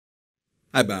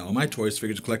I buy all my toys,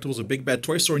 figures, and collectibles at Big Bad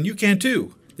Toy Store, and you can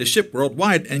too. They ship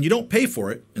worldwide, and you don't pay for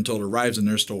it until it arrives in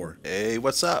their store. Hey,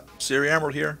 what's up? Siri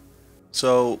Emerald here.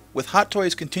 So, with Hot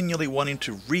Toys continually wanting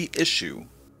to reissue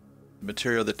the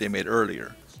material that they made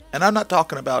earlier, and I'm not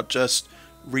talking about just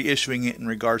reissuing it in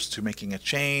regards to making a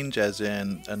change, as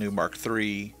in a new Mark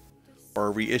III,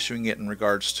 or reissuing it in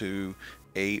regards to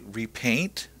a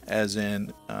repaint, as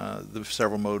in the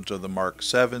several modes of the Mark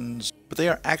 7s, but they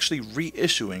are actually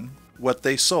reissuing what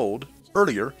they sold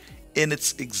earlier in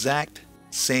its exact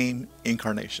same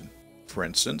incarnation. For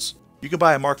instance, you can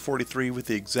buy a Mark 43 with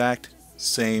the exact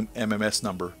same MMS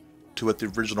number to what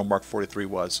the original Mark 43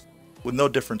 was, with no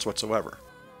difference whatsoever.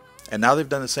 And now they've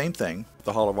done the same thing with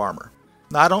the Hall of Armor.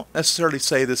 Now, I don't necessarily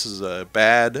say this is a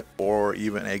bad or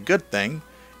even a good thing.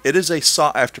 It is a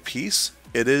sought-after piece.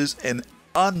 It is an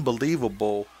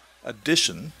unbelievable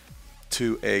addition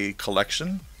to a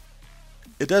collection.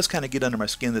 It does kind of get under my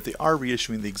skin that they are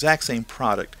reissuing the exact same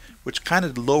product, which kind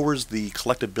of lowers the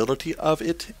collectability of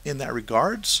it in that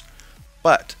regards.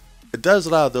 But it does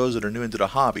allow those that are new into the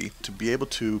hobby to be able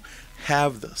to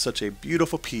have such a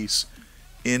beautiful piece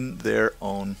in their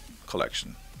own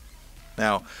collection.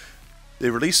 Now,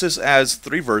 they release this as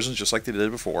 3 versions, just like they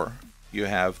did before. You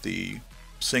have the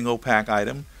single pack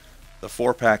item, the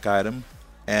 4-pack item,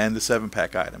 and the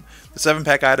 7-pack item. The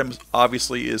 7-pack item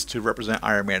obviously is to represent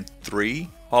Iron Man 3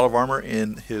 Hall of Armor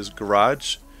in his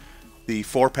garage. The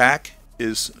 4-pack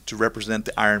is to represent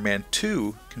the Iron Man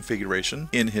 2 configuration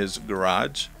in his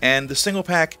garage. And the single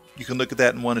pack, you can look at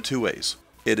that in one of 2 ways.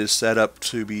 It is set up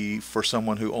to be for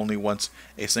someone who only wants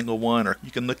a single one, or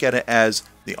you can look at it as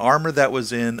the armor that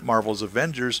was in Marvel's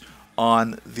Avengers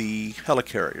on the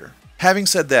helicarrier. Having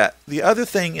said that, the other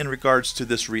thing in regards to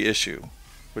this reissue,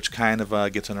 which kind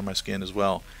of gets under my skin as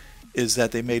well, is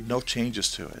that they made no changes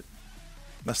to it.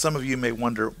 Now, some of you may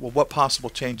wonder, well, what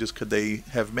possible changes could they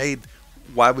have made?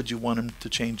 Why would you want them to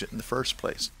change it in the first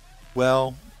place?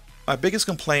 Well, my biggest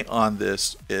complaint on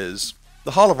this is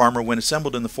the Hall of Armor, when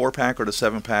assembled in the 4-pack or the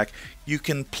 7-pack, you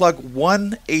can plug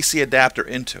one AC adapter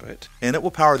into it, and it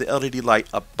will power the LED light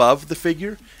above the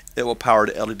figure. It will power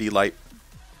the LED light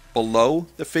below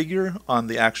the figure on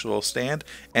the actual stand,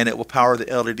 and it will power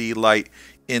the LED light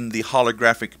in the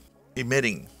holographic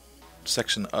emitting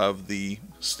section of the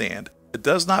stand. It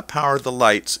does not power the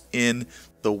lights in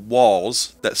the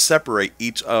walls that separate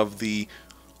each of the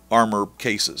armor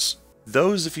cases.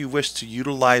 Those, if you wish to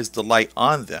utilize the light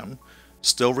on them,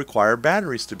 still require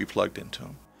batteries to be plugged into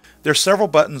them. There are several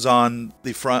buttons on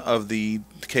the front of the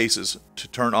cases to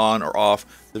turn on or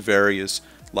off the various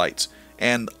lights.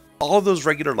 And all of those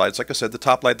regular lights, like I said, the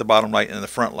top light, the bottom light, and the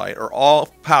front light, are all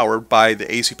powered by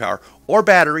the AC power or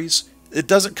batteries. It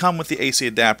doesn't come with the AC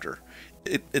adapter.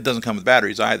 It doesn't come with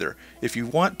batteries either. If you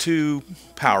want to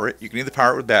power it, you can either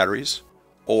power it with batteries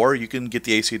or you can get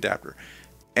the AC adapter.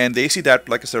 And the AC adapter,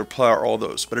 like I said, will power all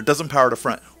those, but it doesn't power the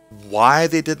front. Why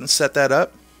they didn't set that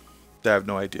up, I have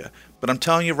no idea. But I'm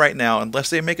telling you right now,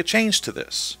 unless they make a change to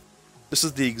this, this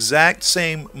is the exact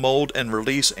same mold and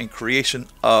release and creation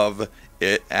of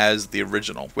it as the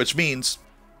original, which means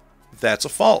that's a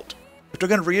fault. If they're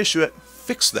going to reissue it,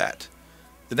 fix that.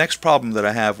 The next problem that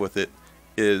I have with it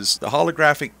is the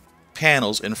holographic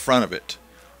panels in front of it.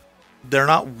 They're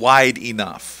not wide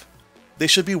enough. They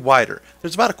should be wider.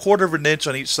 There's about 1/4 of an inch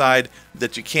on each side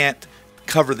that you can't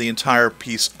cover the entire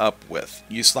piece up with.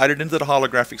 You slide it into the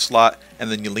holographic slot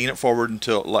and then you lean it forward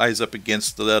until it lies up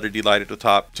against the LED light at the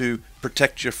top to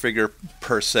protect your figure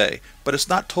per se. But it's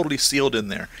not totally sealed in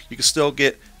there. You can still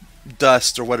get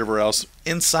dust or whatever else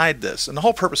inside this. And the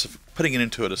whole purpose of putting it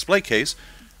into a display case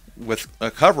with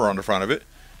a cover on the front of it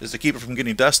is to keep it from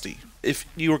getting dusty. If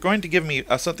you were going to give me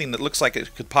something that looks like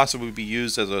it could possibly be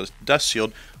used as a dust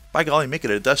shield, by golly, make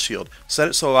it a dust shield. Set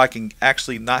it so I can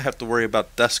actually not have to worry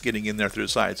about dust getting in there through the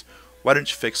sides. Why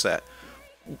don't you fix that?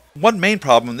 One main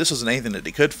problem, and this isn't anything that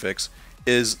they could fix,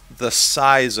 is the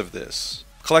size of this.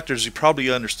 Collectors, you probably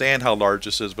understand how large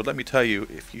this is, but let me tell you,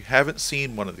 if you haven't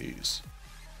seen one of these,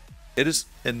 it is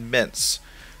immense.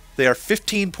 They are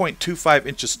 15.25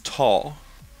 inches tall,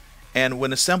 and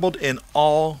when assembled in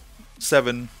all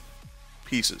 7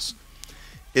 pieces,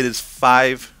 it is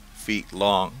 5 feet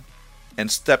long and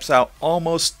steps out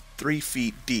almost 3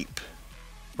 feet deep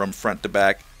from front to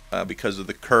back because of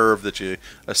the curve that you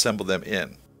assemble them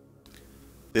in.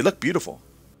 They look beautiful.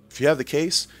 If you have the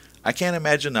case, I can't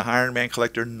imagine a Iron Man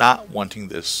collector not wanting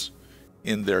this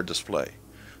in their display,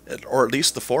 or at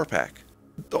least the 4-pack,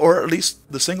 or at least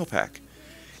the single pack.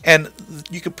 And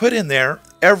you could put in there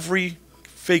every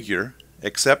figure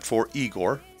except for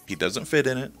Igor. He doesn't fit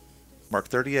in it. Mark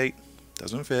 38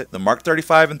 doesn't fit. The Mark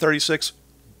 35 and 36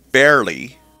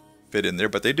 barely fit in there,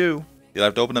 but they do. You'll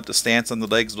have to open up the stance on the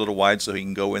legs a little wide so he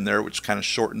can go in there, which kind of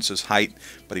shortens his height,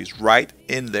 but he's right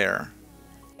in there.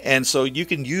 And so you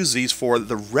can use these for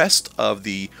the rest of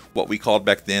the, what we called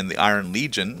back then, the Iron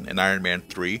Legion in Iron Man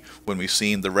 3, when we've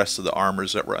seen the rest of the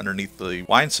armors that were underneath the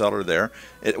wine cellar there.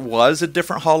 It was a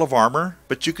different Hall of Armor,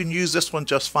 but you can use this one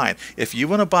just fine. If you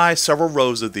want to buy several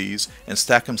rows of these and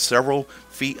stack them several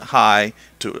feet high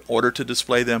in order to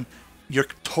display them, you're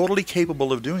totally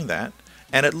capable of doing that.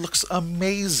 And it looks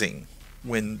amazing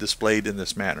when displayed in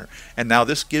this manner. And now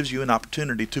this gives you an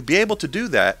opportunity to be able to do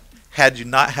that had you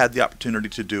not had the opportunity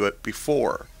to do it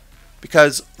before.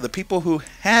 Because the people who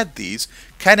had these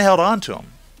kind of held on to them.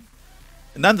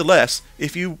 Nonetheless,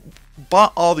 if you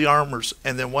bought all the armors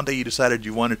and then one day you decided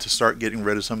you wanted to start getting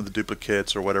rid of some of the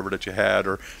duplicates or whatever that you had,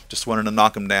 or just wanted to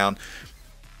knock them down,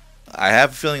 I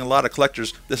have a feeling a lot of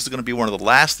collectors, this is going to be one of the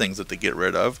last things that they get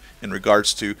rid of in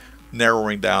regards to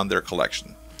narrowing down their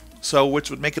collection. So, which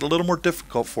would make it a little more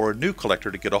difficult for a new collector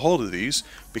to get a hold of these,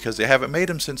 because they haven't made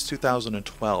them since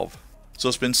 2012. So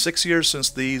it's been 6 years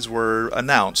since these were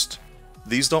announced.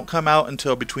 These don't come out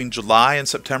until between July and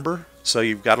September, so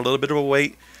you've got a little bit of a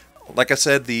wait. Like I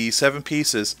said, the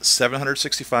 7-piece is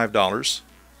 $765,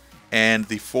 and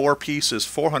the 4-piece is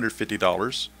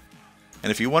 $450.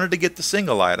 And if you wanted to get the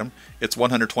single item, it's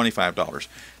 $125.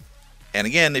 And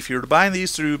again, if you're buying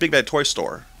these through Big Bad Toy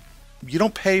Store, you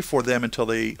don't pay for them until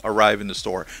they arrive in the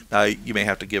store. Now, you may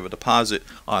have to give a deposit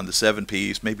on the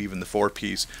 7-piece, maybe even the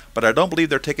 4-piece, but I don't believe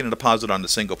they're taking a deposit on the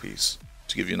single piece.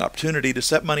 To give you an opportunity to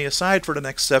set money aside for the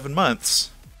next 7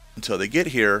 months until they get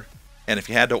here, and if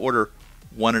you had to order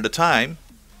one at a time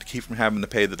to keep from having to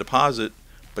pay the deposit,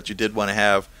 but you did want to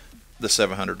have the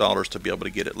 $700 to be able to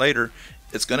get it later,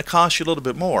 it's going to cost you a little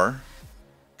bit more,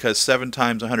 because 7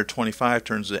 times 125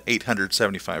 turns to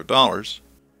 $875.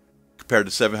 Compared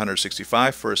to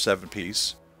 $765 for a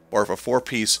 7-piece, or if a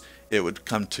 4-piece, it would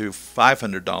come to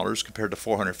 $500 compared to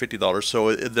 $450.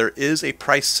 So there is a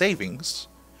price savings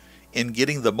in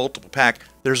getting the multiple pack.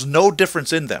 There's no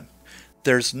difference in them.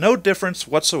 There's no difference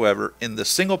whatsoever in the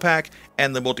single pack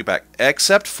and the multi-pack,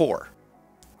 except for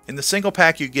in the single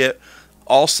pack you get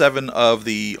all 7 of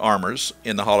the armors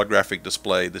in the holographic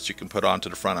display that you can put onto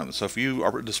the front of them. So if you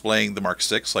are displaying the Mark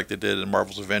 6 like they did in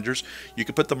Marvel's Avengers, you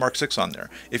can put the Mark 6 on there.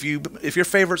 If your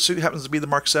favorite suit happens to be the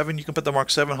Mark 7, you can put the Mark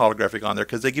 7 holographic on there,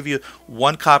 because they give you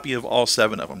 1 copy of all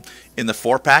 7 of them. In the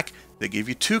 4-pack, they give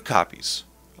you 2 copies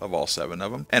of all 7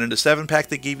 of them. And in the 7-pack,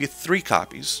 they give you 3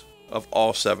 copies of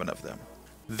all 7 of them.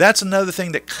 That's another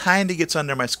thing that kind of gets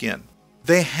under my skin.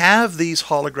 They have these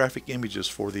holographic images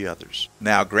for the others.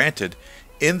 Now, granted,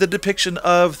 in the depiction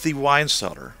of the wine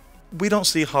cellar, we don't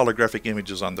see holographic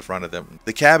images on the front of them.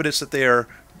 The cabinets that they are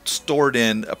stored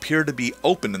in appear to be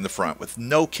open in the front with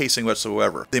no casing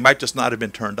whatsoever. They might just not have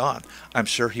been turned on. I'm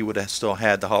sure he would have still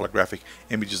had the holographic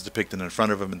images depicted in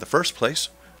front of him in the first place,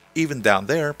 even down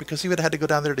there, because he would have had to go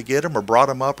down there to get them or brought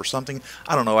them up or something.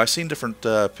 I don't know. I've seen different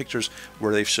pictures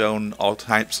where they've shown all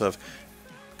types of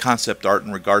concept art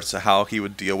in regards to how he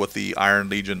would deal with the Iron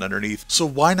Legion underneath. So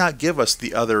why not give us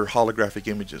the other holographic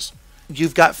images?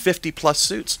 You've got 50+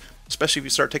 suits, especially if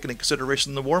you start taking into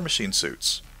consideration the War Machine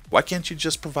suits. Why can't you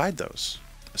just provide those?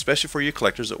 Especially for you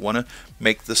collectors that want to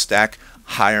make the stack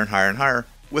higher and higher and higher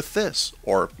with this,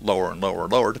 or lower and lower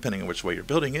and lower, depending on which way you're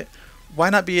building it.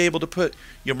 Why not be able to put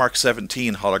your Mark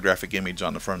 17 holographic image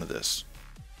on the front of this?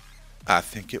 I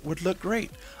think it would look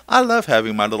great. I love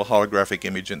having my little holographic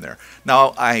image in there.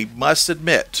 Now, I must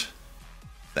admit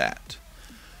that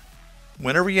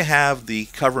whenever you have the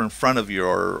cover in front of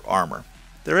your armor,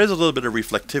 there is a little bit of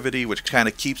reflectivity, which kind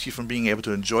of keeps you from being able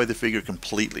to enjoy the figure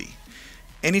completely.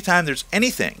 Anytime there's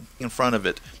anything in front of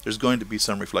it, there's going to be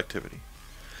some reflectivity.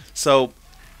 So,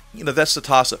 you know, that's the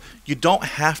toss-up. You don't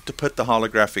have to put the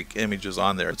holographic images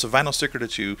on there. It's a vinyl sticker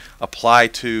that you apply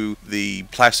to the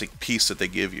plastic piece that they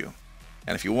give you.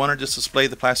 And if you want to just display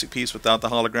the plastic piece without the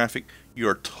holographic, you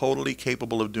are totally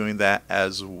capable of doing that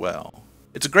as well.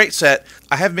 It's a great set.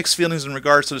 I have mixed feelings in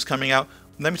regards to this coming out.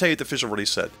 Let me tell you what the official release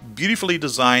said. Beautifully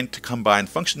designed to combine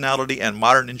functionality and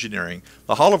modern engineering,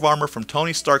 the Hall of Armor from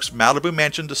Tony Stark's Malibu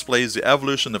mansion displays the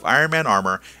evolution of Iron Man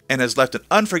armor and has left an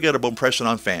unforgettable impression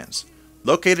on fans.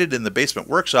 Located in the basement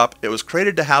workshop, it was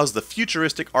created to house the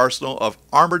futuristic arsenal of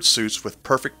armored suits with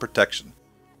perfect protection.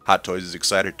 Hot Toys is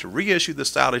excited to reissue the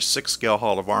stylish 6-scale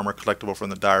Hall of Armor collectible from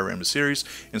the diorama series,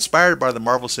 inspired by the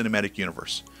Marvel Cinematic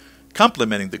Universe.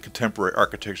 Complementing the contemporary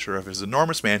architecture of his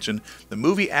enormous mansion, the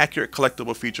movie-accurate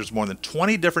collectible features more than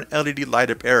 20 different LED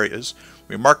light-up areas,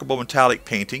 remarkable metallic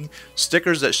painting,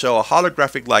 stickers that show a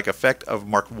holographic-like effect of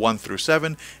Mark 1 through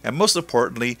 7, and most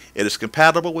importantly, it is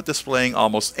compatible with displaying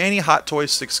almost any Hot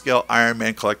Toys 6-scale Iron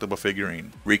Man collectible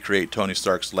figurine. Recreate Tony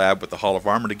Stark's lab with the Hall of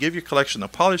Armor to give your collection a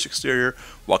polished exterior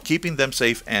while keeping them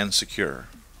safe and secure.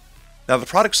 Now, the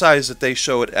product size that they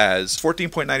show it as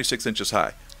 14.96 inches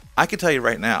high. I can tell you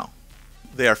right now,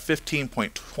 they are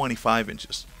 15.25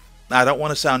 inches. Now, I don't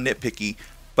want to sound nitpicky,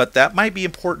 but that might be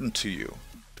important to you,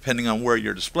 depending on where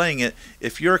you're displaying it.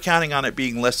 If you're counting on it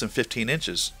being less than 15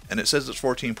 inches, and it says it's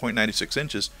 14.96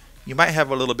 inches, you might have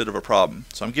a little bit of a problem.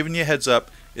 So I'm giving you a heads up,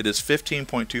 it is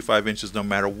 15.25 inches no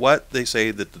matter what they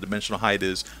say that the dimensional height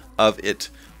is of it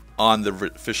on the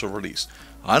official release.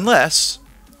 Unless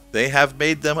they have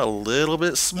made them a little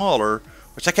bit smaller,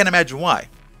 which I can't imagine why.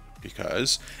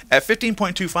 Because at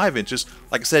 15.25 inches,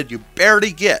 like I said, you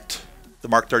barely get the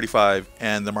Mark 35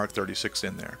 and the Mark 36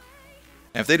 in there.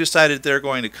 And if they decided they're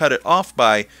going to cut it off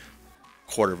by a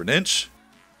quarter of an inch,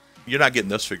 you're not getting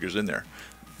those figures in there.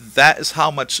 That is how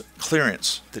much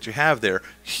clearance that you have there.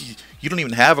 You don't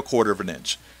even have a quarter of an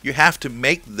inch. You have to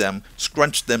make them,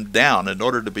 scrunch them down in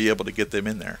order to be able to get them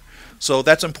in there. So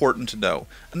that's important to know.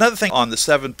 Another thing on the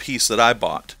 7-piece that I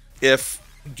bought, if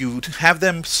you have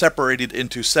them separated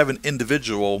into 7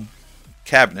 individual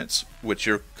cabinets, which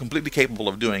you're completely capable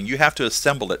of doing, you have to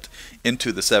assemble it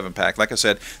into the 7-pack. Like I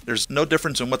said, there's no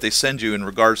difference in what they send you in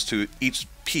regards to each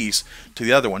piece to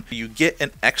the other one. You get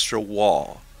an extra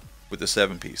wall with the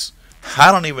 7-piece.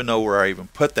 I don't even know where I even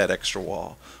put that extra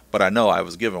wall, but I know I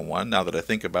was given one now that I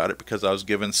think about it, because I was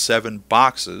given 7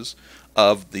 boxes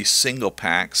of the single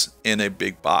packs in a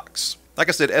big box. Like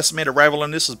I said, estimated arrival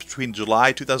on this is between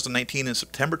July 2019 and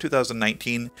September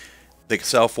 2019. They can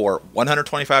sell for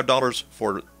 $125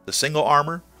 for the single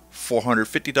armor,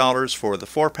 $450 for the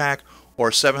 4-pack,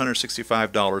 or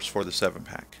 $765 for the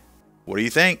 7-pack. What do you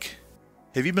think?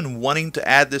 Have you been wanting to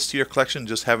add this to your collection,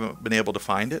 just haven't been able to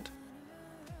find it?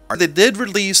 They did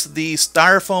release the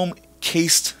styrofoam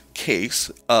cased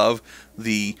case of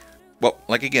the, well,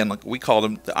 like we called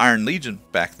them the Iron Legion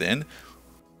back then.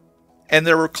 And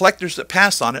there were collectors that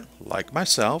passed on it, like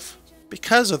myself,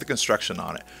 because of the construction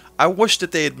on it. I wish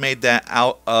that they had made that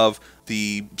out of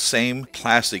the same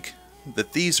plastic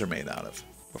that these are made out of.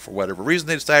 But for whatever reason,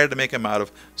 they decided to make them out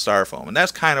of styrofoam. And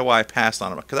that's kind of why I passed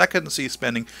on them, because I couldn't see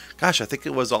spending, gosh, I think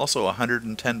it was also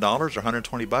 $110 or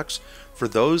 $120 for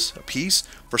those a piece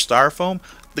for styrofoam.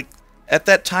 At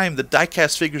that time, the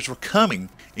die-cast figures were coming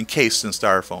encased in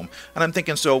styrofoam. And I'm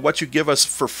thinking, so what you give us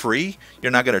for free,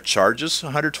 you're not going to charge us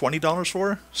 $120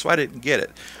 for? So I didn't get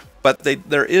it. But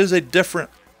there is a different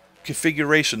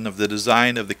configuration of the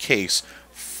design of the case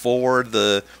for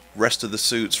the rest of the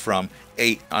suits from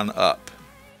 8 on up.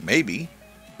 Maybe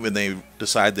when they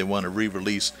decide they want to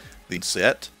re-release the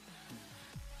set,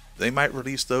 they might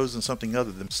release those in something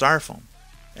other than styrofoam.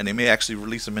 And they may actually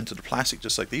release them into the plastic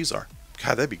just like these are.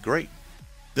 God, that'd be great.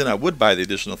 Then I would buy the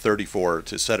additional $34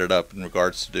 to set it up in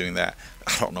regards to doing that.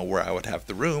 I don't know where I would have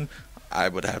the room. I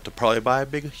would have to probably buy a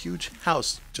big, huge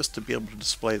house just to be able to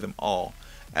display them all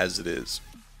as it is.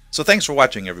 So thanks for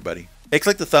watching, everybody. Hey,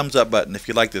 click the thumbs up button if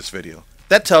you like this video.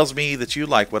 That tells me that you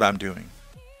like what I'm doing.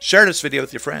 Share this video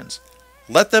with your friends.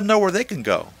 Let them know where they can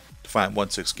go to find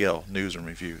 1/6 scale news and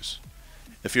reviews.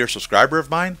 If you're a subscriber of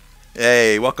mine,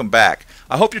 hey, welcome back.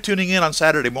 I hope you're tuning in on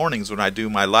Saturday mornings when I do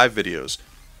my live videos.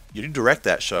 You direct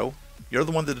that show. You're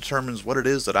the one that determines what it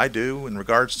is that I do in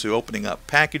regards to opening up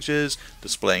packages,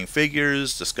 displaying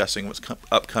figures, discussing what's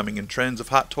upcoming in trends of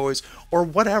Hot Toys, or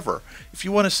whatever. If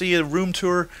you want to see a room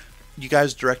tour, you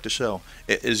guys direct the show.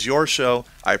 It is your show.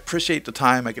 I appreciate the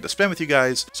time I get to spend with you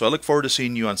guys, so I look forward to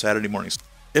seeing you on Saturday mornings.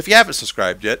 If you haven't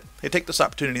subscribed yet, hey, take this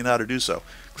opportunity now to do so.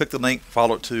 Click the link,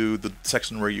 follow it to the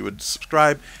section where you would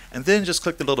subscribe, and then just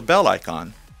click the little bell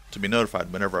icon to be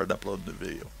notified whenever I upload the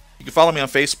video. You can follow me on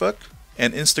Facebook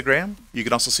and Instagram. You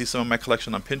can also see some of my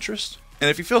collection on Pinterest. And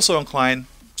if you feel so inclined,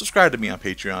 subscribe to me on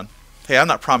Patreon. Hey, I'm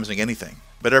not promising anything,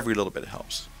 but every little bit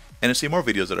helps. And to see more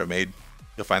videos that are made,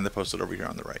 you'll find them posted over here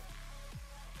on the right.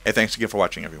 Hey, thanks again for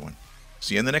watching, everyone.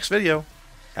 See you in the next video.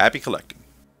 Happy collecting.